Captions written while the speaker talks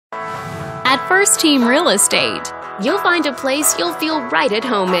At First Team Real Estate, you'll find a place you'll feel right at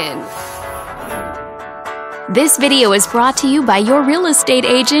home in. This video is brought to you by your real estate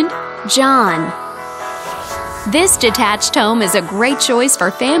agent, John. This detached home is a great choice for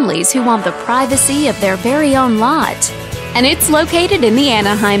families who want the privacy of their very own lot, and it's located in the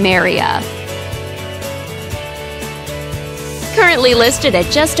Anaheim area. Currently listed at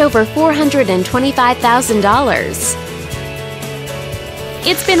just over $425,000.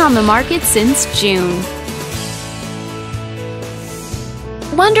 It's been on the market since June.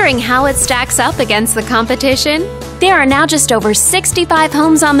 Wondering how it stacks up against the competition? There are now just over 65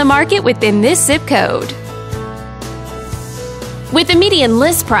 homes on the market within this zip code. With a median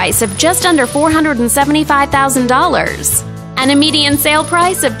list price of just under $475,000 and a median sale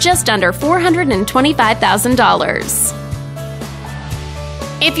price of just under $425,000.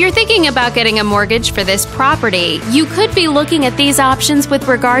 If you're thinking about getting a mortgage for this property, you could be looking at these options with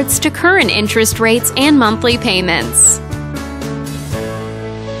regards to current interest rates and monthly payments.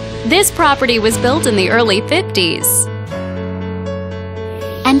 This property was built in the early 50s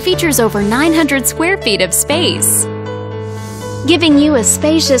and features over 900 square feet of space, giving you a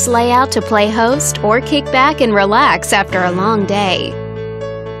spacious layout to play host or kick back and relax after a long day.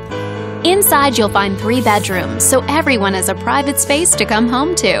 Inside, you'll find 3 bedrooms, so everyone has a private space to come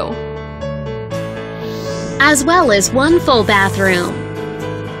home to, as well as 1 full bathroom.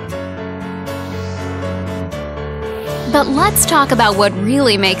 But let's talk about what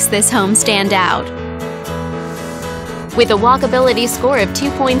really makes this home stand out. With a walkability score of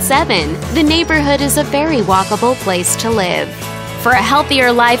 2.7, the neighborhood is a very walkable place to live. For a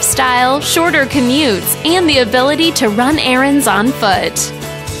healthier lifestyle, shorter commutes, and the ability to run errands on foot.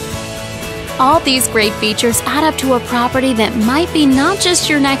 All these great features add up to a property that might be not just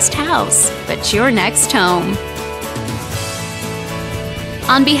your next house, but your next home.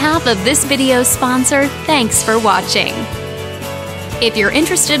 On behalf of this video's sponsor, thanks for watching. If you're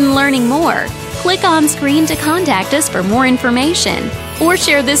interested in learning more, click on screen to contact us for more information or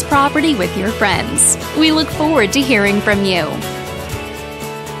share this property with your friends. We look forward to hearing from you.